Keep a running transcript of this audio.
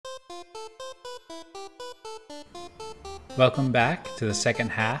Welcome back to the second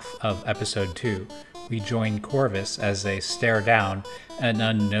half of episode 2. We join Corvus as they stare down an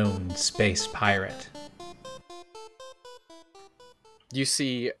unknown space pirate. You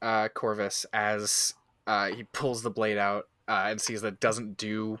see Corvus as he pulls the blade out and sees that it doesn't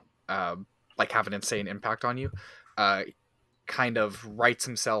do have an insane impact on you. Kind of rights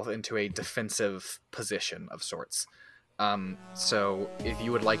himself into a defensive position of sorts. So if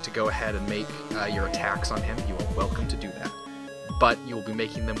you would like to go ahead and make your attacks on him, you are welcome to do that. But you will be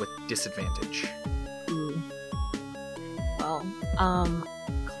making them with disadvantage. Ooh. Well,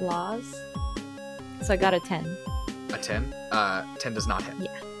 claws. So I got a 10. A 10? 10 does not hit.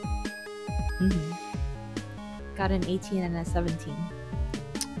 Yeah. Mm-hmm. Got an 18 and a 17.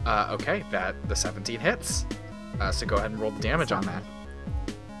 Okay, the 17 hits. So go ahead and roll the damage on that.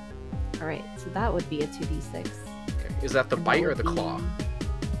 Alright, so that would be a 2d6. Okay. Is that the And bite that or the would claw?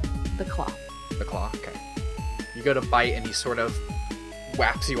 be The claw. The claw, okay. You go to bite and he sort of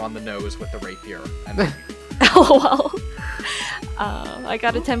whaps you on the nose with the rapier. And then Oh, well. I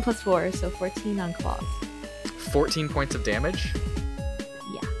got a 10 plus 4, so 14 on claws. 14 points of damage?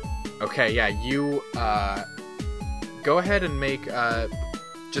 Yeah. Okay, yeah, you go ahead and make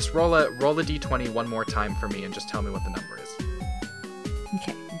just roll a d20 one more time for me and just tell me what the number is.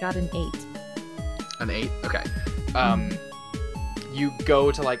 Okay, I got an 8. An 8? Okay. You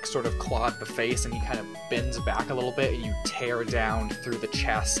go to sort of claw at the face and he kind of bends back a little bit and you tear down through the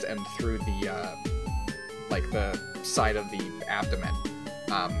chest and through the the side of the abdomen.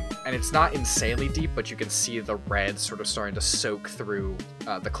 And it's not insanely deep, but you can see the red sort of starting to soak through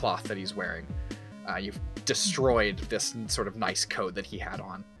the cloth that he's wearing. You've destroyed this sort of nice coat that he had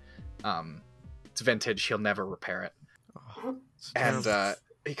on. It's vintage, he'll never repair it. Oh, And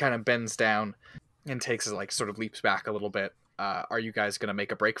he kind of bends down and takes sort of leaps back a little bit. Are you guys going to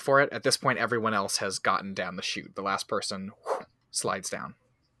make a break for it? At this point, everyone else has gotten down the chute. The last person slides down.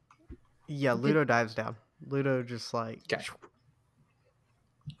 yeah, Ludo dives down. Ludo just Okay.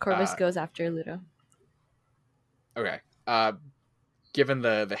 Corvus goes after Ludo. Okay. Given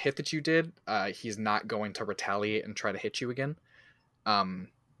the hit that you did, he's not going to retaliate and try to hit you again.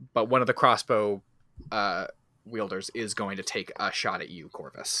 But one of the crossbow wielders is going to take a shot at you,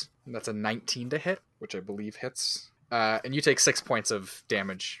 Corvus. That's a 19 to hit, which I believe hits. And you take 6 points of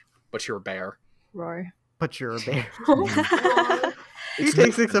damage, but you're a bear. Roar. but you're a bear. You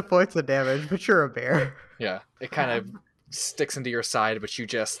take 6 points of damage, but you're a bear. Yeah, it kind of sticks into your side, but you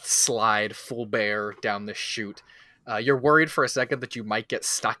just slide full bear down the chute. You're worried for a second that you might get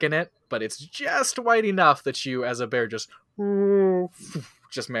stuck in it, but it's just wide enough that you, as a bear, just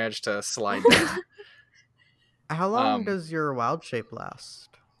manage to slide down. How long does your wild shape last?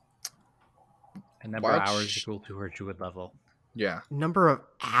 A number of Watch. hours equal to her druid level. Yeah. Number of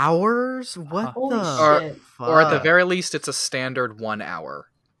hours? What Holy the shit. fuck? Or at the very least, it's a standard 1 hour.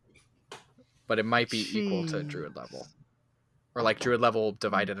 But it might be equal to Jeez. druid level. Or druid level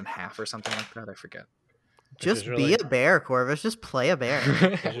divided in half or something like that, I forget. Just is really- be a bear, Corvus. Just play a bear.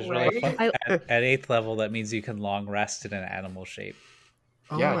 Which is really fun. I- At 8th level, that means you can long rest in an animal shape.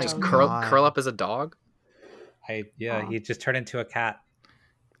 Oh Yeah, my just God. curl up as a dog. He just turned into a cat.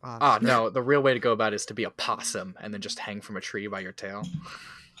 Ah, no, the real way to go about it is to be a possum and then just hang from a tree by your tail.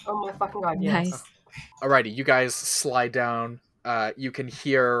 Oh my fucking god, yes. Nice. Alrighty, you guys slide down. You can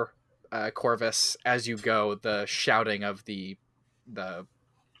hear Corvus as you go, the shouting of the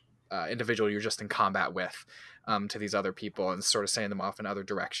individual you're just in combat with to these other people and sort of sending them off in other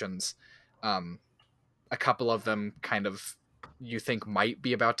directions. A couple of them kind of you think might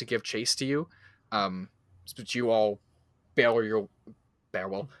be about to give chase to you, but you all barrel your way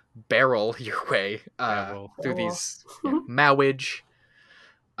Barrel. through these mowage.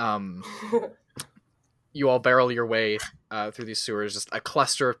 You all barrel your way through these sewers, just a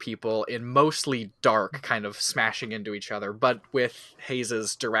cluster of people in mostly dark, kind of smashing into each other. But with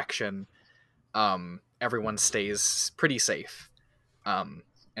Hayes's direction, everyone stays pretty safe and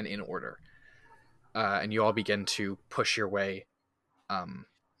in order. And you all begin to push your way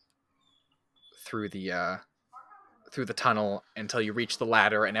through the tunnel until you reach the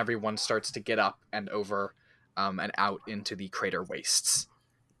ladder, and everyone starts to get up and over and out into the crater wastes.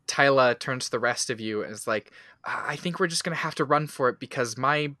 Tyla turns to the rest of you and is like, I think we're just going to have to run for it because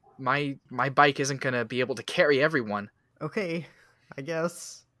my bike isn't going to be able to carry everyone. Okay, I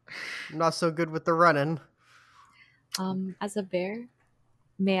guess. I'm not so good with the running. As a bear,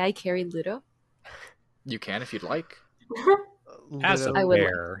 may I carry Ludo? You can if you'd like. As a Ludo, I would-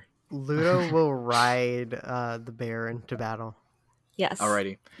 bear. Ludo will ride the bear into battle. Yes.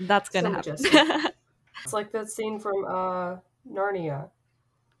 Alrighty. That's gonna So happen. majestic. It's like that scene from Narnia.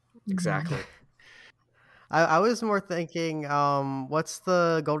 Exactly. I was more thinking, what's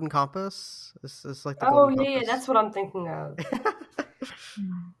the golden compass? Is like the Oh golden yeah, compass. that's what I'm thinking of.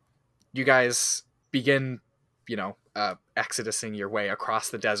 You guys begin, exodusing your way across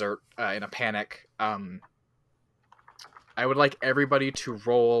the desert in a panic. I would like everybody to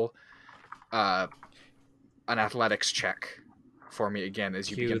roll an athletics check for me again as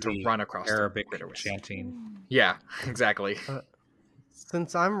you Cue begin to the run across Arabic the greater waste. chanting. Yeah, exactly.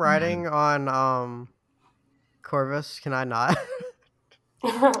 Since I'm riding on Corvus, can I not?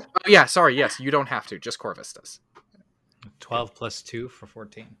 Oh, yeah, sorry, yes, you don't have to. Just Corvus does. 12 plus 2 for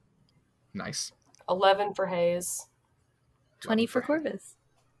 14. Nice. 11 for Hayes. 20 for Corvus.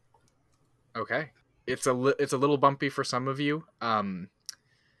 Okay. It's a little bumpy for some of you.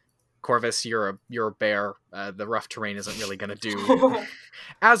 Corvus, you're a bear. The rough terrain isn't really going to do.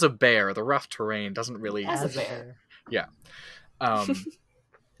 As a bear, the rough terrain doesn't really. As a bear. Yeah.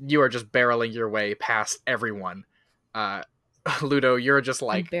 You are just barreling your way past everyone. Ludo, you're just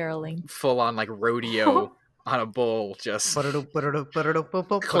like barreling. full on like rodeo on a bull, just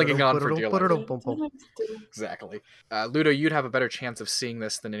clinging on for dear life. Exactly. Ludo, you'd have a better chance of seeing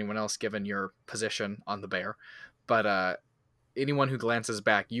this than anyone else given your position on the bear. But anyone who glances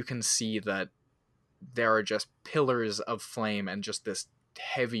back, you can see that there are just pillars of flame and just this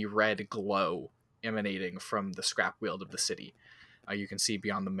heavy red glow emanating from the scrap wheel of the city. You can see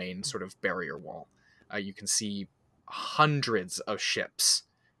beyond the main sort of barrier wall. You can see hundreds of ships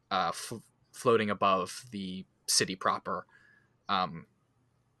floating above the city proper.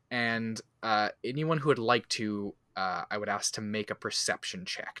 And anyone who would like to, I would ask to make a perception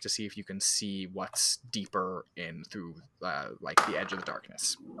check to see if you can see what's deeper in through like the edge of the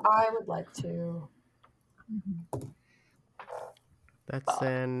darkness. I would like to. That's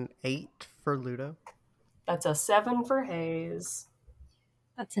an 8 for Ludo. That's a 7 for Hayes.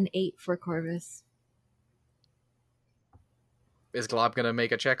 That's an 8 for Corvus. Is Glob gonna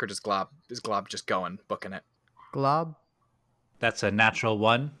make a check, or is Glob just going, booking it? Glob? That's a natural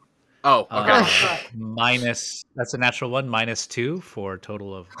 1. Oh, okay. That's a natural 1 minus 2 for a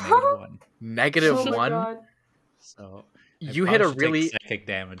total of -1. Negative Oh my 1. God. So You I hit a probably should really take psychic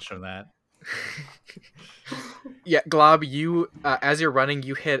damage from that. Yeah, Glob, you as you're running,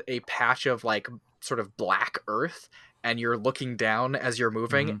 you hit a patch of like sort of black earth, and you're looking down as you're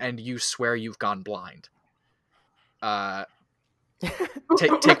moving, and you swear you've gone blind.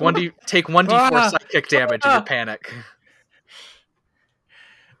 Take 1d4 psychic damage in your panic.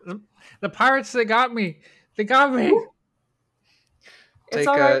 The pirates, they got me. They got me. It's Take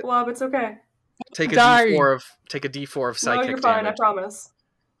alright, Blob, it's okay. Take a Dying. d4 of No, psychic you're fine, I damage. promise.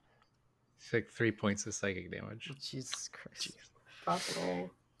 It's like 3 points of psychic damage. Jesus Christ.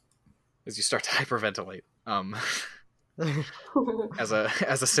 Fucking As you start to hyperventilate. As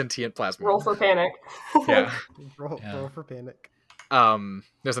a sentient plasma. roll for panic. Yeah. Roll for panic.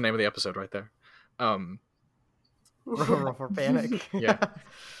 There's the name of the episode right there. Roll for panic. Yeah.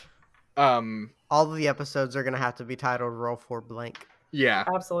 All of the episodes are gonna have to be titled "Roll for Blank." Yeah.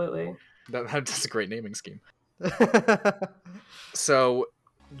 Absolutely. That's a great naming scheme. So,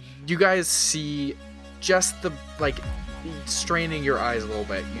 you guys see just the, like, straining your eyes a little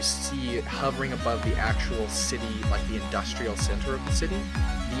bit, you see hovering above the actual city, like the industrial center of the city,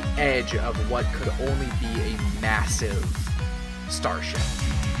 the edge of what could only be a massive starship,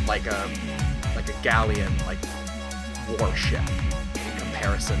 like a galleon, like warship, in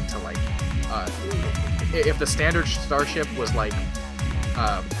comparison to like, if the standard starship was like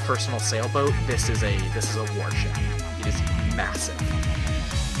a personal sailboat, this is a warship. It is massive.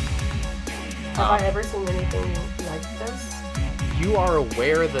 Have I ever seen anything like this? You are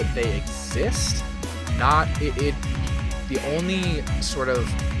aware that they exist. Not it. The only sort of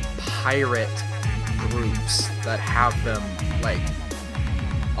pirate groups that have them, like,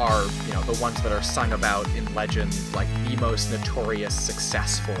 are, you know, the ones that are sung about in legend, like the most notorious,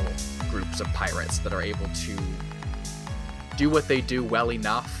 successful groups of pirates that are able to do what they do well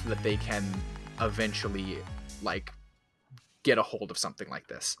enough that they can eventually, like, get a hold of something like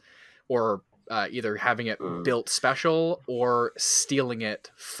this, or either having it built special or stealing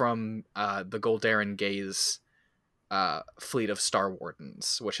it from the Goldarin Gaze fleet of Star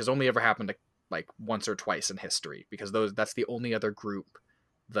Wardens, which has only ever happened like once or twice in history, because that's the only other group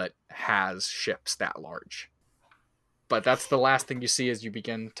that has ships that large. But that's the last thing you see as you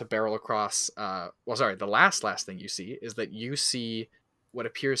begin to barrel across. The last thing you see is that you see what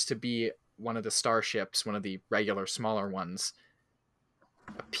appears to be one of the starships, one of the regular smaller ones,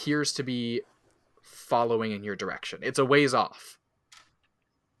 appears to be following in your direction. It's a ways off,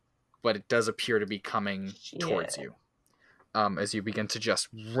 but it does appear to be coming towards you. as you begin to just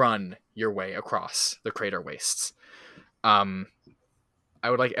run your way across the crater wastes. I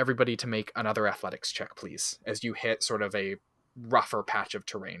would like everybody to make another athletics check, please, as you hit sort of a rougher patch of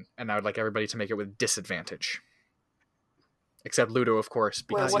terrain, and I would like everybody to make it with disadvantage. Except Ludo, of course,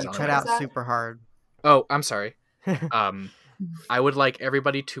 because what he's You on cut the out that? super hard. Oh, I'm sorry. I would like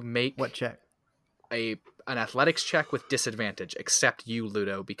everybody to make What check? an athletics check with disadvantage, except you,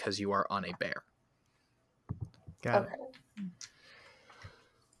 Ludo, because you are on a bear. Got Okay. it.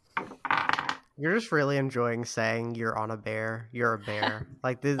 You're just really enjoying saying you're on a bear. You're a bear.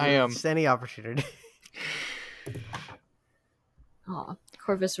 Like this I am. just any opportunity. Aw,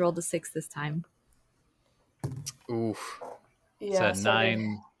 Corvus rolled a 6 this time. Oof. Yeah. It's a so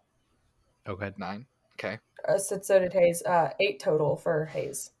 9. Oh, go ahead. 9. Okay. so did Hayes. 8 total for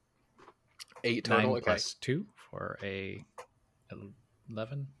Hayes. 8 total. 9 Okay. plus 2 for a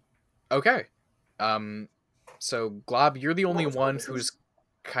 11. Okay. So Glob, you're the only was one Corvus's? who's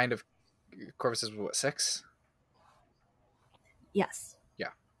kind of Corvus is what, 6? Yes.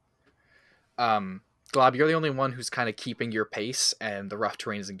 Glob, you're the only one who's kind of keeping your pace, and the rough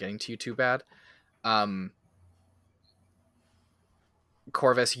terrain isn't getting to you too bad.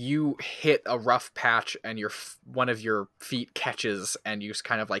 Corvus, you hit a rough patch, and one of your feet catches, and you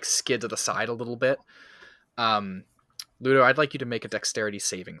kind of like skid to the side a little bit. Ludo, I'd like you to make a dexterity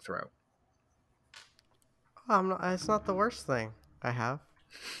saving throw. It's not the worst thing I have.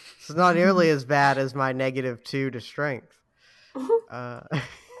 It's not nearly as bad as my -2 to strength.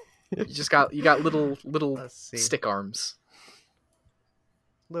 You got little Let's see. stick arms.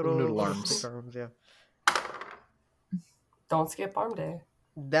 Little noodle arms. stick arms, yeah. Don't skip arm day.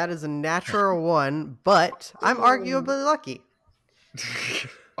 That is a natural 1, but I'm arguably lucky.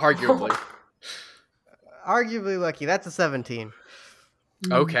 Arguably. Arguably lucky. That's a 17.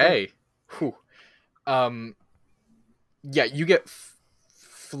 Okay. Whew. Yeah, you get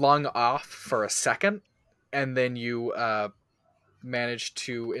flung off for a second, and then you manage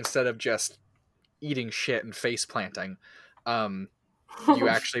to, instead of just eating shit and face planting, you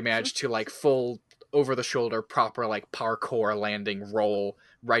actually manage to like full over the shoulder, proper like parkour landing, roll,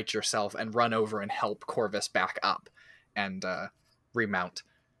 right yourself, and run over and help Corvus back up and remount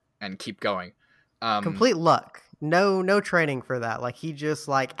and keep going. Complete luck. No training for that. Like he just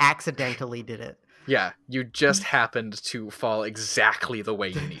like accidentally did it. Yeah, you just happened to fall exactly the way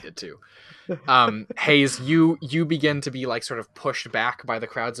you needed to. Hayes, you begin to be like sort of pushed back by the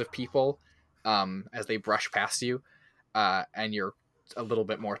crowds of people as they brush past you, and you're a little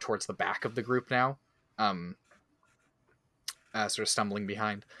bit more towards the back of the group now, sort of stumbling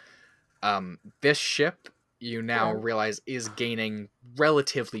behind. This ship, you now realize, is gaining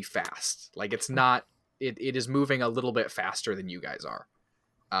relatively fast. Like it's not, it is moving a little bit faster than you guys are.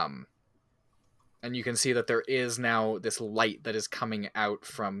 And you can see that there is now this light that is coming out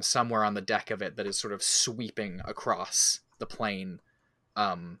from somewhere on the deck of it that is sort of sweeping across the plane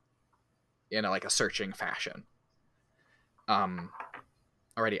in like a searching fashion.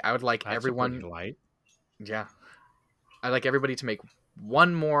 Alrighty, I would like That's everyone... a pretty light. Yeah. I'd like everybody to make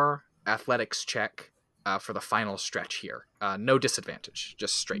one more athletics check for the final stretch here. No disadvantage,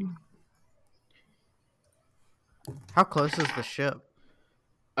 just straight. How close is the ship?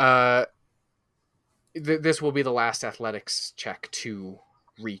 This will be the last athletics check to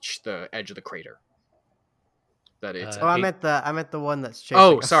reach the edge of the crater. That it's. Oh, I meant the one that's chasing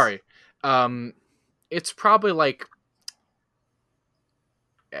Oh, us. sorry. It's probably like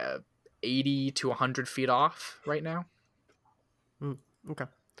 80 to 100 feet off right now. Okay.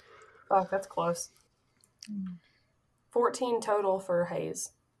 Fuck, that's close. 14 total for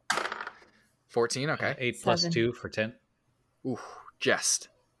Hayes. 14, okay. 8 plus 7. 2 for 10. Ooh, jest.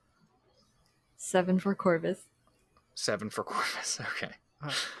 7 for Corvus. 7 for Corvus, okay.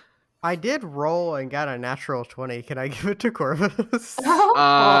 I did roll and got a natural 20. Can I give it to Corvus?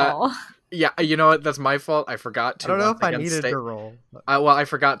 Aw. Yeah, you know what? That's my fault. I forgot to. I don't know once if I again needed state... to roll. well, I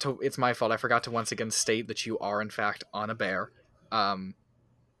forgot to. It's my fault. I forgot to once again state that you are in fact on a bear.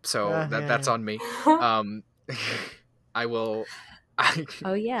 So that's on me. I will.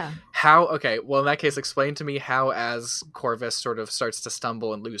 Oh, yeah. How? Okay. Well, in that case, explain to me how, as Corvus sort of starts to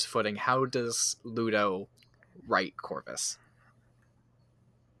stumble and lose footing, how does Ludo right Corvus?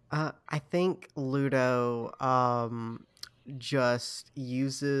 I think Ludo just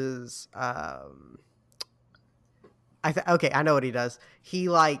uses okay, I know what he does. He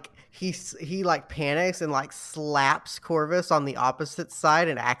panics and like slaps Corvus on the opposite side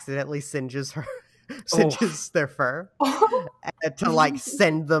and accidentally singes their fur to like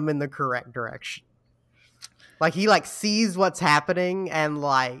send them in the correct direction. Like he like sees what's happening and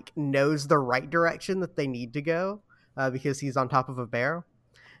like knows the right direction that they need to go. because he's on top of a bear,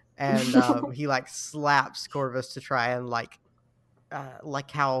 and he like slaps Corvus to try and like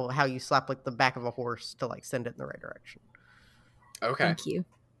how you slap like the back of a horse to like send it in the right direction. Okay. Thank you.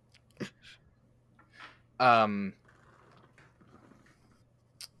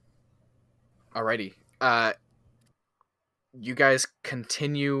 Alrighty. You guys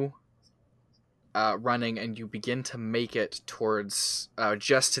continue running, and you begin to make it towards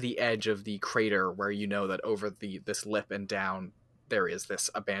just to the edge of the crater, where you know that over this lip and down there is this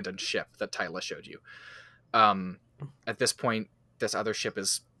abandoned ship that Tyla showed you. At this point, this other ship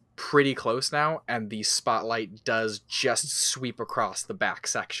is pretty close now, and the spotlight does just sweep across the back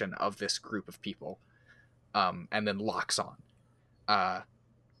section of this group of people, and then locks on.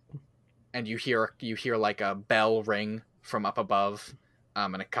 And you hear like a bell ring from up above,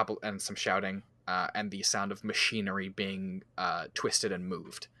 and some shouting, and the sound of machinery being twisted and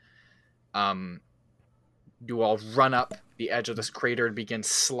moved. You all run up the edge of this crater and begin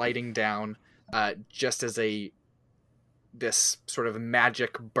sliding down, just as this sort of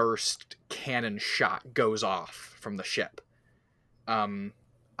magic burst cannon shot goes off from the ship.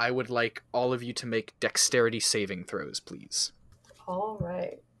 I would like all of you to make dexterity saving throws, please. All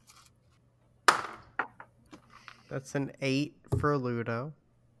right. That's an 8 for Ludo.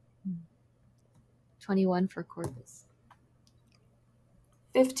 21 for Corvus.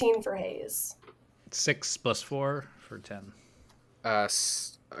 15 for Hayes. 6 plus 4 for 10.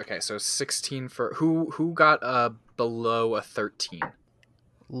 Okay, so 16 for who got below a 13?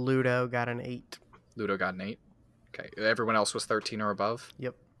 Ludo got an 8. Ludo got an 8. Okay, everyone else was 13 or above.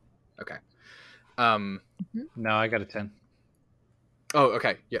 Yep. Okay. No, I got a 10. Oh,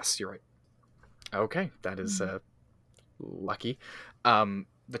 okay. Yes, you're right. Okay, that is lucky.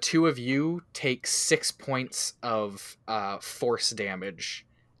 The two of you take 6 points of force damage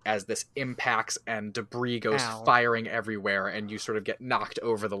as this impacts and debris goes firing everywhere, and you sort of get knocked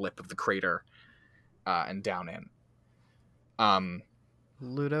over the lip of the crater and down in.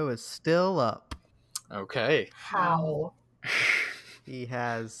 Ludo is still up. Okay. How? He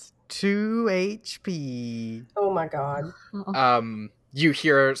has 2 HP. Oh my god. You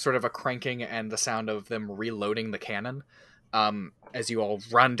hear sort of a cranking and the sound of them reloading the cannon, as you all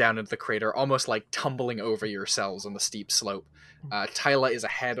run down into the crater, almost like tumbling over yourselves on the steep slope. Tyla is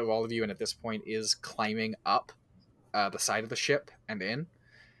ahead of all of you, and at this point is climbing up the side of the ship and in.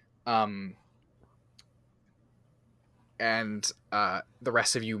 And the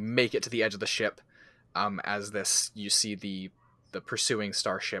rest of you make it to the edge of the ship, as you see the pursuing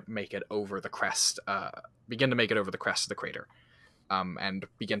starship make it over the crest, begin to make it over the crest of the crater, and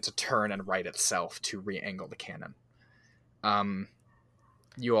begin to turn and right itself to re-angle the cannon.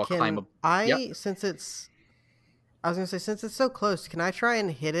 You all climb up. Since it's so close, can I try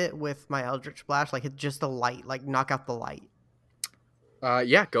and hit it with my Eldritch Blast? Like hit just the light, like knock out the light.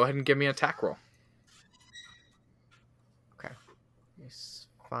 Yeah, go ahead and give me an attack roll. Okay. Let's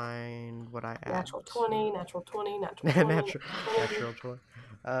find what I add. Natural 20, natural 20, natural 20. natural 20.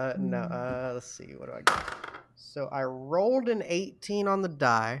 Let's see, what do I get? So I rolled an 18 on the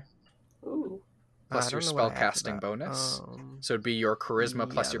die. Ooh. Plus your spellcasting bonus. So it'd be your charisma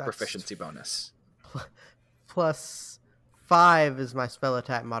plus your proficiency bonus. Plus 5 is my spell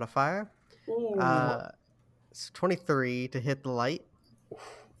attack modifier. It's 23 to hit the light.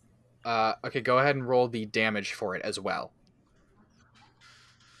 Okay, go ahead and roll the damage for it as well.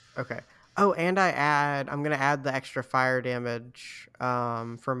 Okay. Oh, and I'm going to add the extra fire damage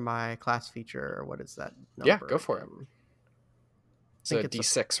from my class feature. What is that number? Yeah, go for it. So a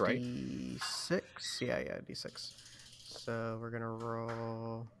D6, right? D6? Yeah, D6. So we're going to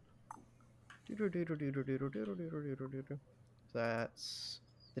roll... That's...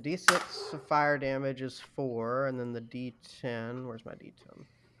 The D6 of fire damage is 4, and then the D10... Where's my D10?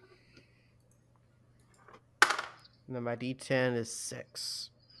 And then my D10 is 6.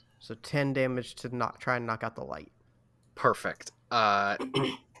 So 10 damage to try and knock out the light. Perfect.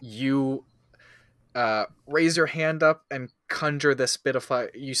 You raise your hand up and conjure this bit of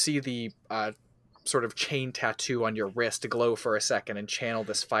fire. You see the sort of chain tattoo on your wrist glow for a second and channel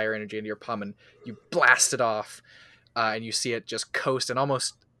this fire energy into your palm, and you blast it off, and you see it just coast and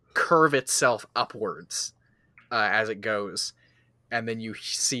almost curve itself upwards as it goes. And then you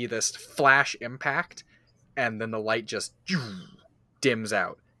see this flash impact, and then the light just dims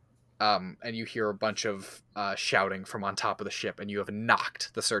out. And you hear a bunch of shouting from on top of the ship, and you have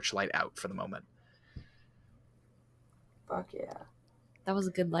knocked the searchlight out for the moment. Fuck yeah. That was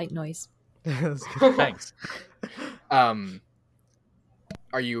a good light noise. Thanks. Are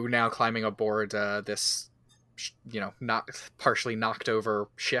you now climbing aboard this, partially knocked over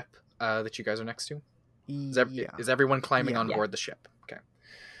ship that you guys are next to? Is everyone climbing Yeah. on board the ship? Okay.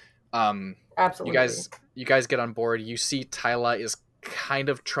 Absolutely. You guys get on board. You see Tyla is kind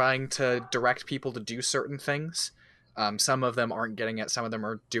of trying to direct people to do certain things. Some of them aren't getting it. Some of them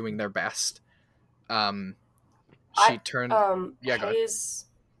are doing their best. She turned. Yeah, go ahead.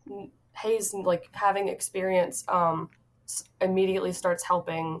 Hayes, like having experience, immediately starts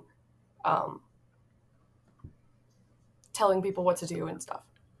helping, telling people what to do and stuff.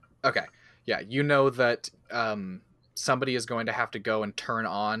 Okay. Yeah, you know that somebody is going to have to go and turn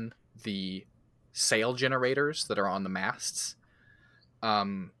on the sail generators that are on the masts.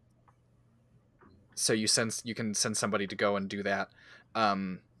 So you can send somebody to go and do that.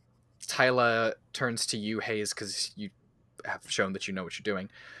 Tyla turns to you, Hayes, because you have shown that you know what you're doing.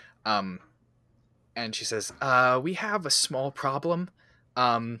 And she says, we have a small problem.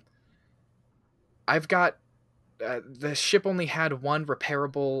 I've got... the ship only had one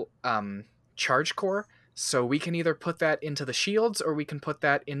repairable charge core, so we can either put that into the shields or we can put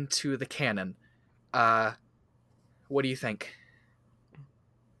that into the cannon. What do you think?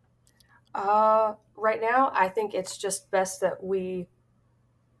 Right now, I think it's just best that we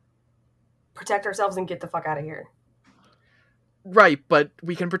protect ourselves and get the fuck out of here. Right, but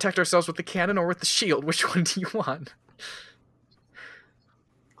we can protect ourselves with the cannon or with the shield. Which one do you want?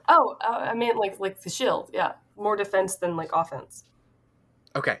 Oh, I meant like the shield. Yeah, more defense than like offense.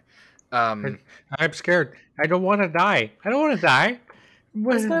 Okay. I'm scared. I don't want to die. I don't want to die.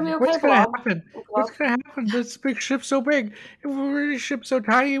 It's gonna be okay, What's gonna Blob. happen? Blob. What's gonna happen? This big ship's so big. We're a ship so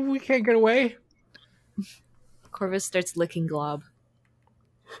tiny, we can't get away. Corvus starts licking Glob.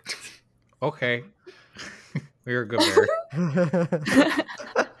 Okay. You're a good bear.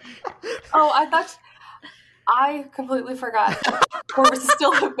 Oh, I completely forgot. Corvus is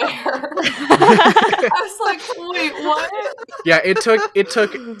still a bear. I was like, wait, what? Yeah, it took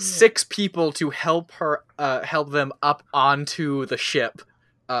 6 people to help them up onto the ship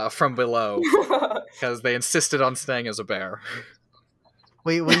from below because they insisted on staying as a bear.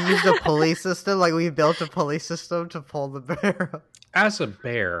 We used a pulley system, like we built a pulley system to pull the bear up. As a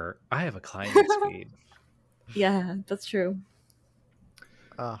bear, I have a climbing speed. Yeah, that's true.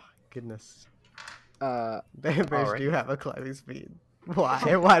 Oh, goodness. All Bears right. do have a climbing speed.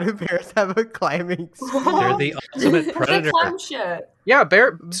 Why? Why do bears have a climbing speed? They're the ultimate They predator. climb shit. Yeah,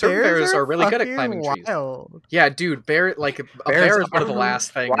 certain bears are really good at fucking climbing trees. wild. Yeah, dude, a bear is one of the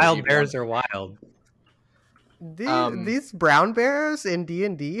last things. Wild bears are wild. These brown bears in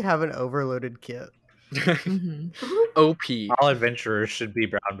D&D have an overloaded kit. Mm-hmm. OP. All adventurers should be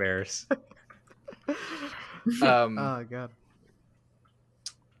brown bears. Oh god.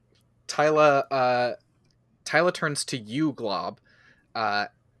 Tyla turns to you, Glob,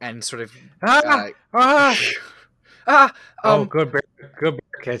 and sort of. Good bear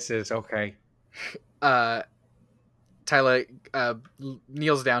kisses. Okay. Tyla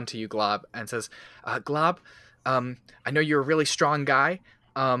kneels down to you, Glob, and says, "Glob, I know you're a really strong guy.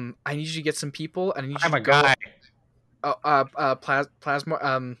 I need you to get some people, and I need you I'm to a guy.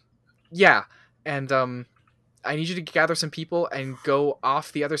 Plasma. Yeah, and I need you to gather some people and go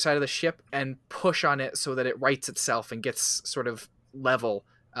off the other side of the ship and push on it so that it rights itself and gets sort of level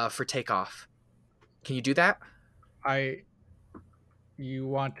for takeoff. Can you do that? You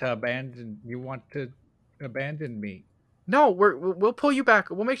want to abandon me? No, we'll pull you back.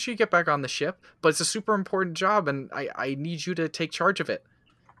 We'll make sure you get back on the ship, but it's a super important job, and I need you to take charge of it.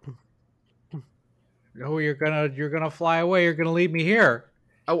 No, you're gonna fly away. You're gonna leave me here.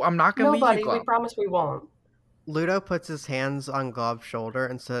 Oh, I'm not gonna No, leave buddy, you, we Glob. promise we won't. Ludo puts his hands on Glob's shoulder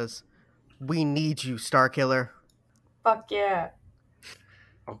and says, "We need you, Starkiller. Fuck yeah.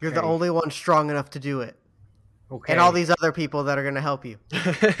 Okay. You're the only one strong enough to do it. Okay. And all these other people that are going to help you.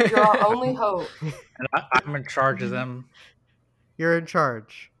 You're our only hope. And I'm in charge of them. You're in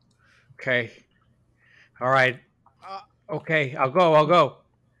charge." Okay. All right. Okay. I'll go.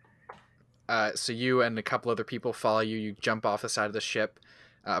 So you and a couple other people follow you. You jump off the side of the ship,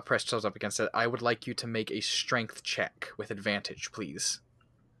 press yourselves up against it. I would like you to make a strength check with advantage, please.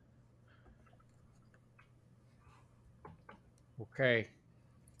 Okay.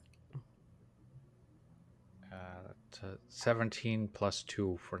 17 plus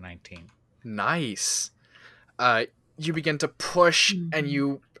 2 for 19. Nice. You begin to push, and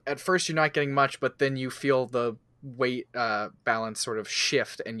you at first you're not getting much, but then you feel the weight balance sort of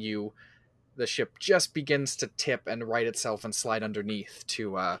shift, and the ship just begins to tip and right itself and slide underneath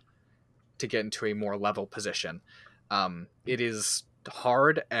to get into a more level position. It is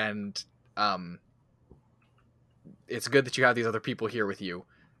hard, and it's good that you have these other people here with you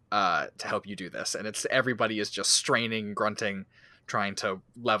to help you do this. And everybody is just straining, grunting, trying to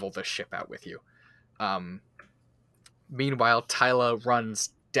level the ship out with you. Meanwhile, Tyla runs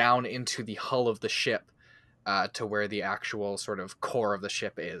down into the hull of the ship to where the actual sort of core of the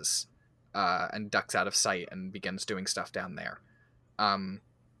ship is, and ducks out of sight and begins doing stuff down there.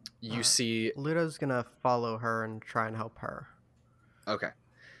 You see... Ludo's gonna follow her and try and help her. Okay.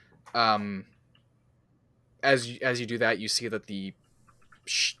 As you do that, you see that the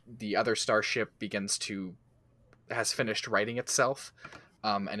other starship has finished righting itself,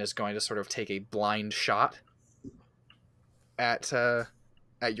 and is going to sort of take a blind shot at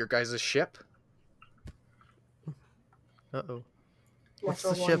your guys' ship. Uh-oh. What's the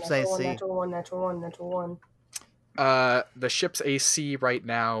Natural ship's one, AC? Natural one. The ship's AC right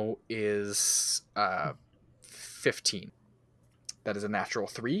now is 15. That is a natural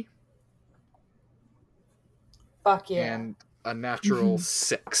 3. Fuck yeah. And a natural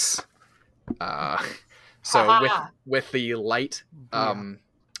 6. So with the light,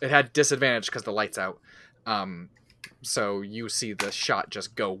 it had disadvantage because the light's out. So you see the shot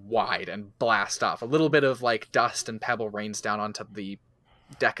just go wide and blast off. A little bit of like dust and pebble rains down onto the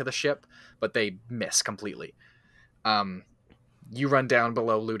deck of the ship, but they miss completely. You run down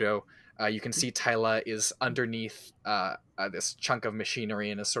below Ludo. You can see Tyla is underneath this chunk of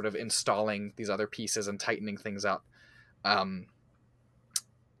machinery and is sort of installing these other pieces and tightening things up.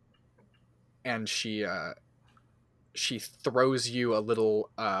 And she throws you a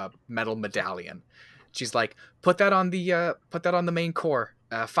little metal medallion. She's like, put that on the main core.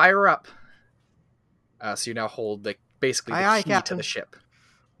 Fire up. So you now hold basically the key to the ship.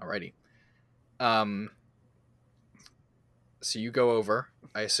 Alrighty. So you go over,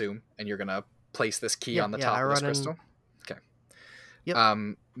 I assume, and you're gonna place this key on the top of this crystal. Okay. Yep.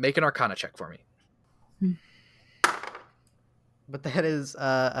 Make an Arcana check for me. But that is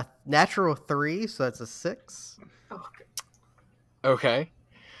a natural 3, so that's a 6. Okay.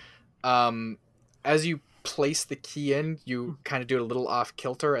 As you place the key in, you kind of do it a little off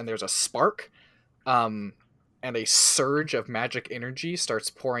kilter, and there's a spark, and a surge of magic energy starts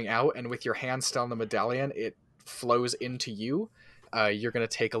pouring out, and with your hand still on the medallion, it flows into you. You're gonna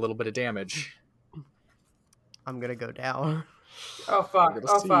take a little bit of damage. I'm gonna go down. Oh fuck!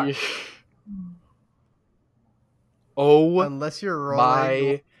 Fuck! Oh, unless you're rolling.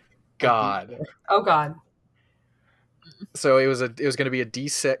 My God! Oh God! So it was going to be a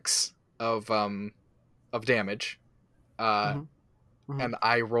D6 of damage, and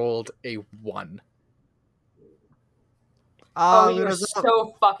I rolled a 1. Oh, you're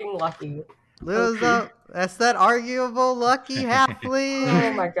so fucking lucky. Ludo's up. That's that arguable lucky halfling.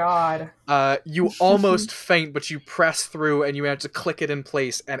 Oh my God. You almost faint, but you press through and you manage to click it in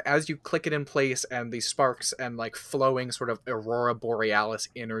place. And as you click it in place and the sparks and like flowing sort of Aurora Borealis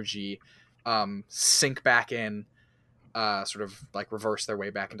energy sink back in, sort of like reverse their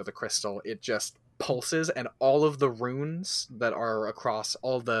way back into the crystal, it just pulses, and all of the runes that are across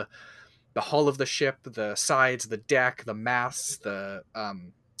all the hull of the ship, the sides, the deck, the masts, the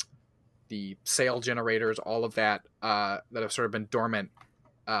sail generators, all of that that have sort of been dormant,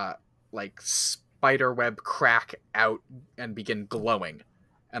 like spider web crack out and begin glowing,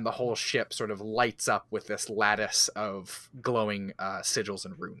 and the whole ship sort of lights up with this lattice of glowing sigils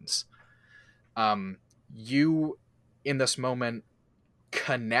and runes. You, in this moment,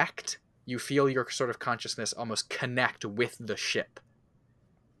 you feel your sort of consciousness almost connect with the ship,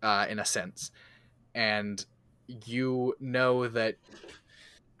 in a sense, and you know that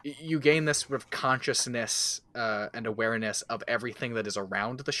you gain this sort of consciousness and awareness of everything that is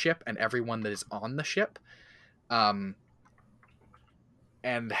around the ship and everyone that is on the ship, and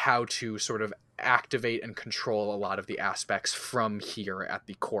how to sort of activate and control a lot of the aspects from here at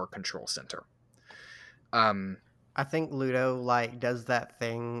the core control center. I think Ludo like does that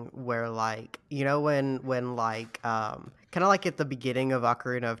thing where like, you know, when like kind of like at the beginning of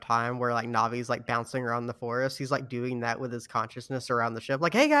Ocarina of Time where like Navi's like bouncing around the forest, he's like doing that with his consciousness around the ship,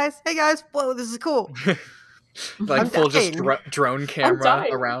 like hey guys, whoa, this is cool. Like full just drone camera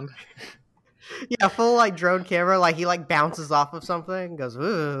around. Yeah, full like drone camera, like he like bounces off of something and goes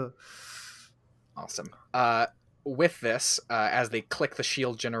ooh. Awesome. With this, as they click the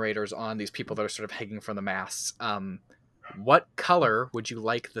shield generators on these people that are sort of hanging from the masts, what color would you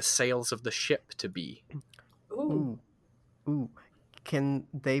like the sails of the ship to be? Ooh. Can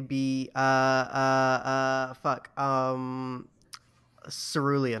they be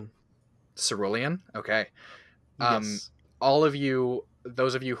cerulean? Cerulean? Okay. Yes. All of you,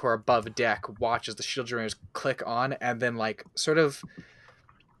 those of you who are above deck, watch as the shield generators click on, and then like sort of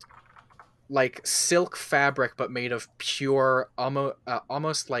like silk fabric, but made of pure,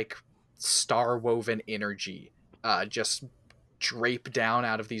 almost like star-woven energy, just drape down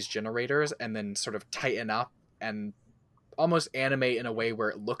out of these generators and then sort of tighten up and almost animate in a way where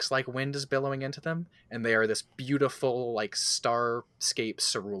it looks like wind is billowing into them, and they are this beautiful like starscape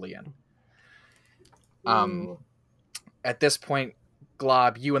cerulean. At this point,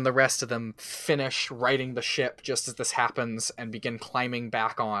 Glob, you and the rest of them finish righting the ship just as this happens and begin climbing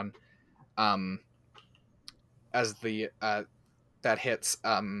back on as the that hits.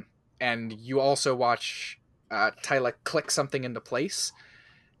 And you also watch Tyla click something into place,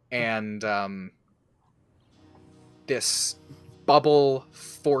 and this bubble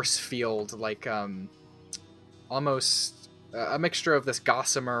force field, like almost a mixture of this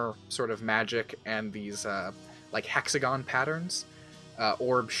gossamer sort of magic and these like hexagon patterns,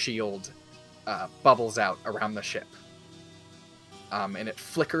 orb shield, bubbles out around the ship. And it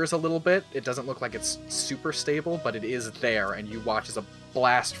flickers a little bit. It doesn't look like it's super stable, but it is there, and you watch as a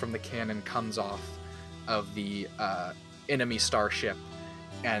blast from the cannon comes off of the enemy starship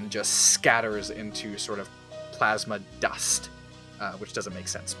and just scatters into sort of plasma dust, which doesn't make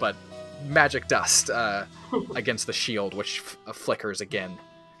sense, but magic dust against the shield, which flickers again.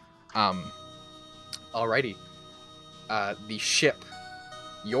 Alrighty. The ship,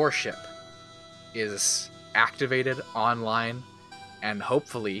 your ship, is activated, online, and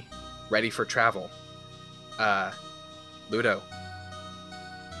hopefully ready for travel. Ludo,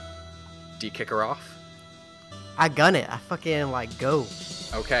 do you kick her off? I gun it. I fucking like go.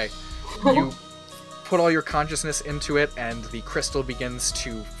 Okay. You put all your consciousness into it, and the crystal begins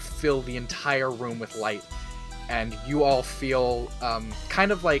to fill the entire room with light. And you all feel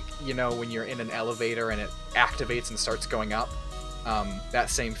kind of like, you know, when you're in an elevator and it activates and starts going up. That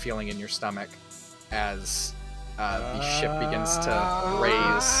same feeling in your stomach as the ship begins to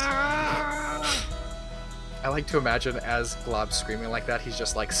raise. I like to imagine as Glob's screaming like that, he's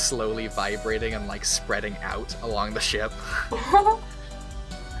just like slowly vibrating and like spreading out along the ship.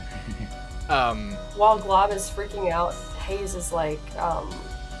 While Glob is freaking out, Hayes is like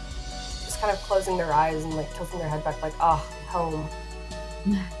just kind of closing their eyes and like tilting their head back like, home.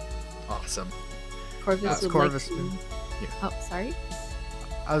 Awesome. Corvus would Corvus. like to... Yeah. Oh, sorry?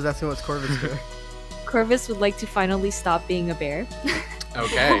 I was asking what's Corvus doing. Corvus would like to finally stop being a bear.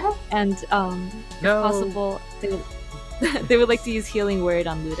 Okay. And, if No. possible, they would like to use Healing Word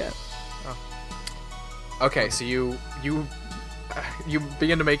on Ludo. Okay, so you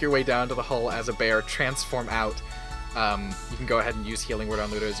begin to make your way down to the hull as a bear, transform out. You can go ahead and use Healing Word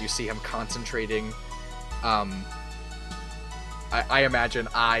on Ludo as you see him concentrating. I imagine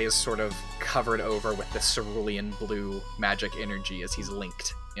eyes sort of covered over with this cerulean blue magic energy as he's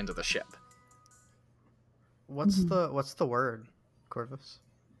linked into the ship. What's the word, Corvus?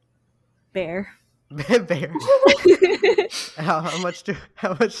 Bear. Bear. how much do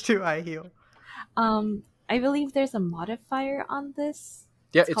I heal? I believe there's a modifier on this.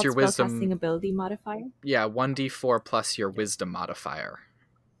 Yeah, it's called your wisdom. Spellcasting ability modifier. Yeah, 1d4 plus your wisdom modifier.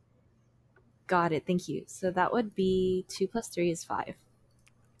 Got it. Thank you. So that would be 2 + 3 is 5.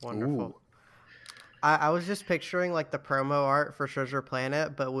 Wonderful. Ooh. I was just picturing like the promo art for Treasure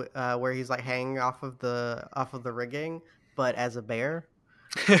Planet, but where he's like hanging off of the rigging, but as a bear.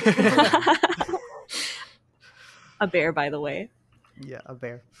 A bear, by the way. Yeah, a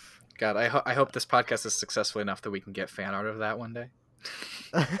bear. God, I hope this podcast is successful enough that we can get fan art of that one day.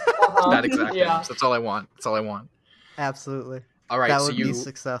 Uh-huh. That exact Yeah. image. That's all I want. That's all I want. Absolutely. All right, That so would be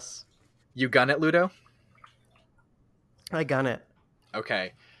success. you gun it, Ludo? I gun it.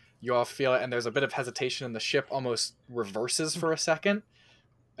 Okay. You all feel it, and there's a bit of hesitation, and the ship almost reverses for a second,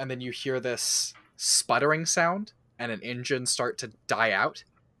 and then you hear this sputtering sound, and an engine start to die out,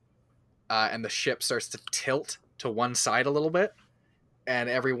 and the ship starts to tilt to one side a little bit, and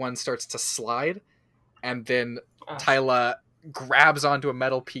everyone starts to slide, and then Tyla grabs onto a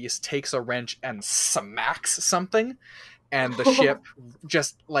metal piece, takes a wrench, and smacks something, and the ship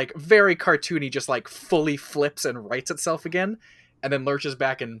just, like, very cartoony, just, like, fully flips and rights itself again, and then lurches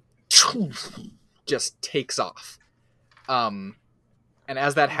back and just takes off. And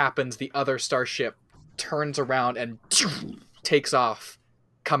as that happens, the other starship turns around and takes off,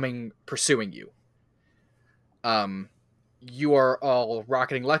 pursuing you. You are all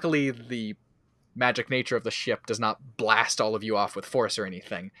rocketing. Luckily, the magic nature of the ship does not blast all of you off with force or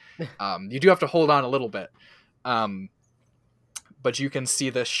anything. You do have to hold on a little bit. But you can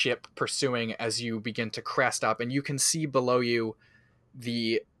see the ship pursuing as you begin to crest up, and you can see below you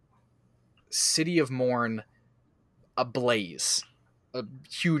the city of Morn ablaze.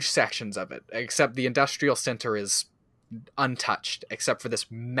 Huge sections of it, except the industrial center is untouched, except for this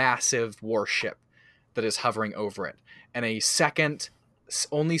massive warship that is hovering over it, and a second,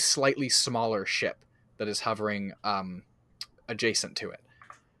 only slightly smaller ship that is hovering adjacent to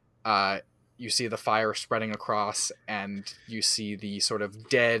it. You see the fire spreading across, and you see the sort of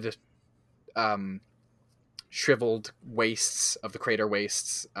dead, shriveled wastes of the crater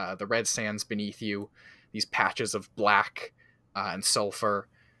wastes, the red sands beneath you, these patches of black and sulfur,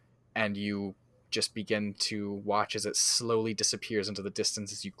 and you just begin to watch as it slowly disappears into the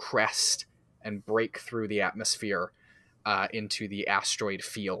distance as you crest and break through the atmosphere into the asteroid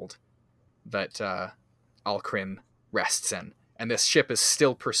field that Alcrin rests in. And this ship is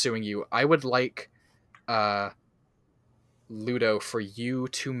still pursuing you. I would like, Ludo, for you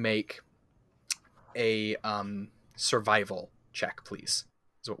to make a survival check, please.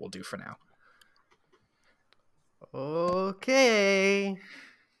 Is what we'll do for now. Okay.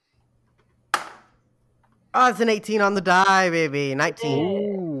 Oh, it's an 18 on the die, baby. 19.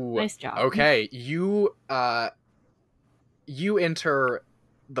 Ooh. Nice job. Okay, you enter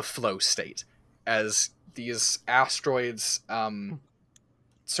the flow state as these asteroids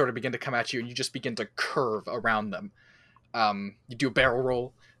sort of begin to come at you, and you just begin to curve around them. You do a barrel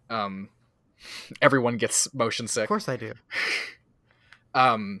roll. Everyone gets motion sick. Of course I do.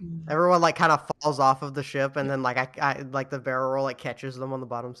 Um, Everyone like kind of falls off of the ship, and then like I like the barrel roll like catches them on the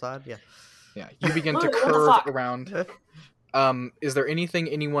bottom side. Yeah. yeah, you begin to What the curve fuck? around. Is there anything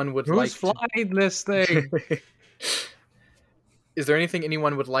anyone would Who's like? flying this thing? Is there anything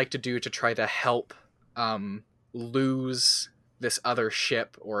anyone would like to do to try to help lose this other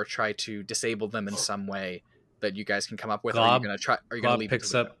ship, or try to disable them in some way that you guys can come up with? Or are you Glob- gonna try? Are you gonna Glob leave picks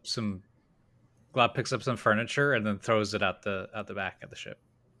it to up some. Glob picks up some furniture and then throws it out the back of the ship,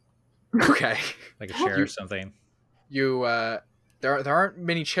 Ludo? Okay. like a chair or something. You there aren't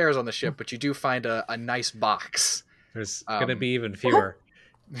many chairs on the ship, but you do find a nice box. There's gonna Um, be even fewer.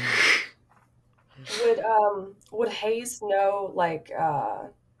 Would Hayes know like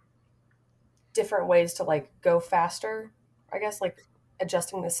different ways to like go faster? I guess like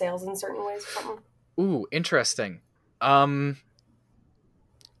adjusting the sails in certain ways or something. Ooh, interesting.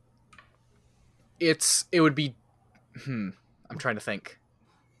 It would be I'm trying to think.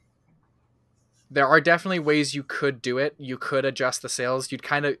 There are definitely ways you could do it. You could adjust the sails. You'd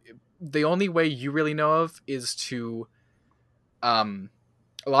kind of the only way you really know of is to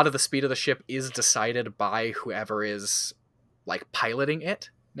a lot of the speed of the ship is decided by whoever is like piloting it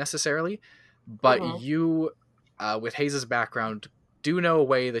necessarily, but Mhm. you with Hayes's background do know a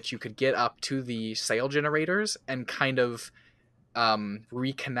way that you could get up to the sail generators and kind of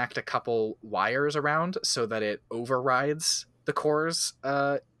reconnect a couple wires around so that it overrides the core's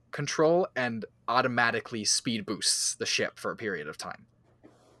control and automatically speed boosts the ship for a period of time.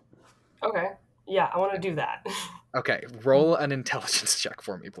 Okay. Yeah, I want to do that. Okay, roll an intelligence check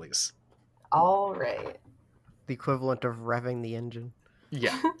for me, please. All right. The equivalent of revving the engine.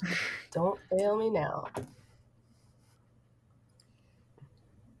 Yeah. Don't fail me now.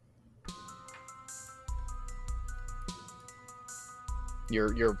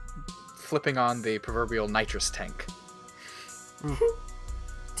 You're flipping on the proverbial nitrous tank.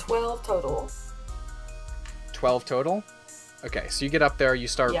 12 total. 12 total? Okay, so you get up there, you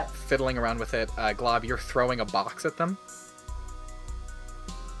start Yep. fiddling around with it. Glob, you're throwing a box at them?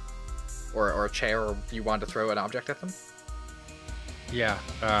 Or a chair, or you want to throw an object at them? Yeah.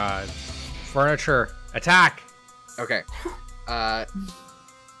 Furniture. Attack. Okay.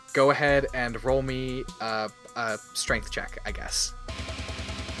 Go ahead and roll me a strength check, I guess.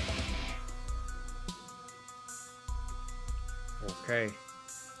 Okay.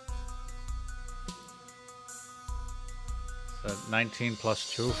 So 19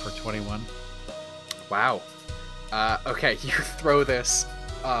 plus 2 for 21. Wow. Okay, you throw this,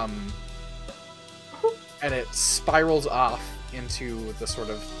 and it spirals off into the sort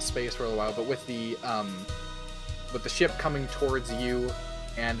of space for a while, but with the ship coming towards you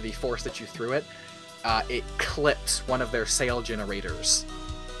and the force that you threw it, it clips one of their sail generators,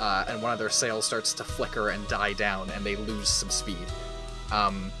 and one of their sails starts to flicker and die down, and they lose some speed.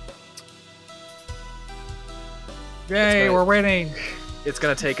 Yay, gonna- we're winning. It's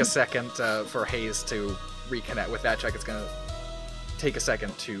going to take a second for Hayes to reconnect with that check. It's going to take a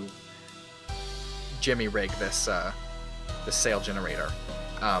second to jimmy rig this sail generator.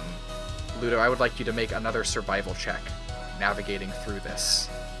 Ludo, I would like you to make another survival check navigating through this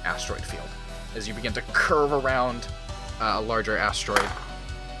asteroid field as you begin to curve around a larger asteroid.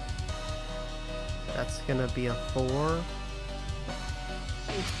 That's gonna be a 4.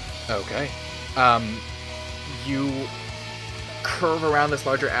 Okay. You curve around this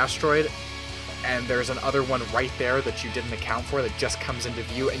larger asteroid, and there's another one right there that you didn't account for that just comes into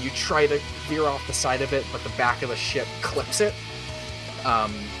view, and you try to veer off the side of it, but the back of the ship clips it.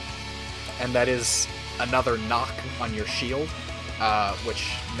 And that is another knock on your shield,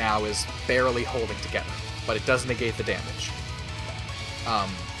 which now is barely holding together, but it does negate the damage.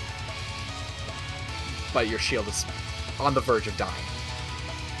 But your shield is on the verge of dying.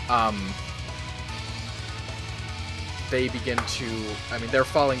 They begin to, they're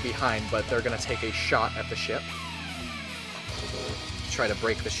falling behind, but they're going to take a shot at the ship to try to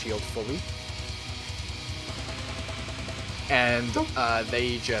break the shield fully. And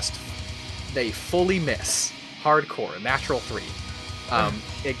they fully miss. Hardcore, natural 3.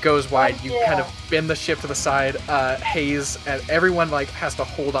 It goes wide. You kind of bend the ship to the side. Haze, and everyone has to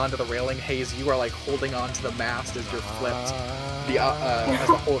hold on to the railing. Haze, you are holding on to the mast as you're flipped. As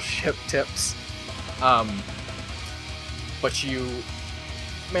the whole ship tips. But you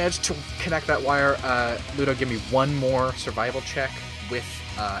managed to connect that wire. Ludo, give me one more survival check with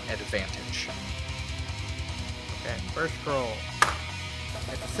advantage. Okay, first roll.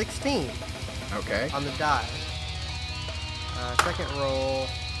 That's a 16. Okay. On the die. Second roll,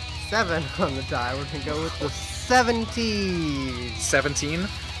 7 on the die. We're gonna go with the 17. 17?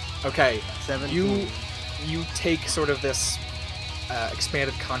 Okay. 17. You take sort of this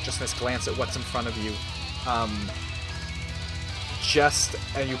expanded consciousness glance at what's in front of you.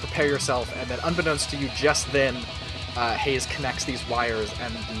 And you prepare yourself, and then unbeknownst to you, just then, Haze connects these wires,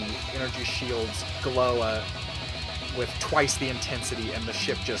 and the energy shields glow with twice the intensity, and the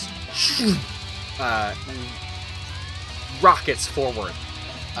ship just rockets forward.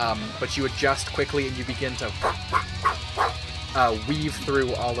 But you adjust quickly, and you begin to weave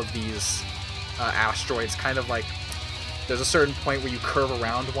through all of these asteroids, kind of like there's a certain point where you curve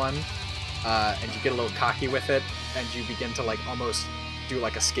around one, and you get a little cocky with it, and you begin to almost do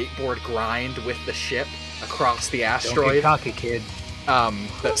a skateboard grind with the ship across the asteroid. Don't get cocky, kid.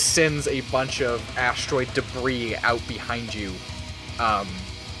 That sends a bunch of asteroid debris out behind you.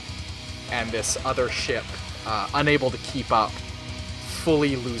 And this other ship, unable to keep up,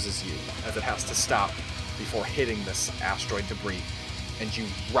 fully loses you as it has to stop before hitting this asteroid debris, and you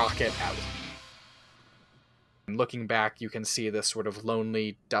rocket out. And looking back, you can see this sort of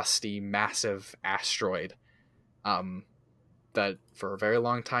lonely, dusty, massive asteroid that for a very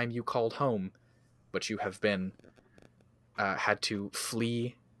long time you called home, but you have been had to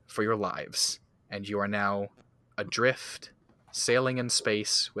flee for your lives, and you are now adrift, sailing in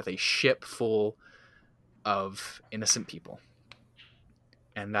space with a ship full of innocent people.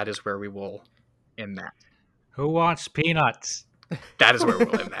 And that is where we will end that. Who wants peanuts? That is where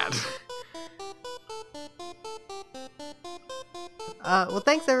we'll end that. Well,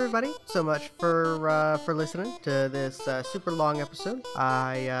 thanks everybody so much for listening to this super long episode.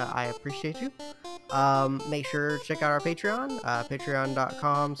 I appreciate you. Make sure to check out our Patreon,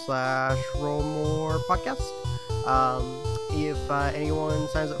 patreon.com/rollmorepodcast. If anyone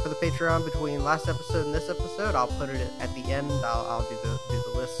signs up for the Patreon between last episode and this episode, I'll put it at the end. I'll do the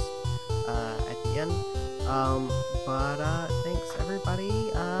list at the end. But thanks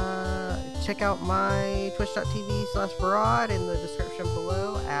everybody. Check out my twitch.tv/Varad in the description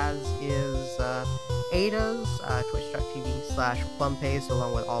below, as is Ada's twitch.tv/PlumPaste,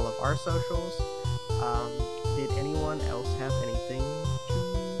 along with all of our socials. Did anyone else have anything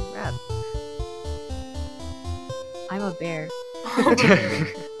to add? I'm a bear.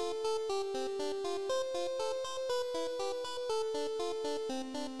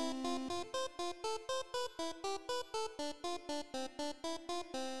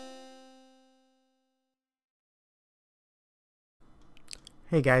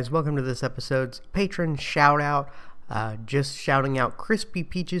 Hey guys, welcome to this episode's patron shout out. Just shouting out Crispy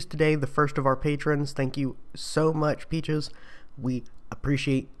Peaches today, the first of our patrons. Thank you so much, Peaches. We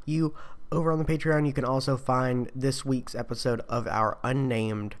appreciate you. Over on the Patreon, you can also find this week's episode of our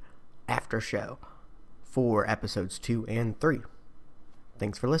unnamed after show for episodes 2 and 3.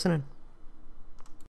 Thanks for listening.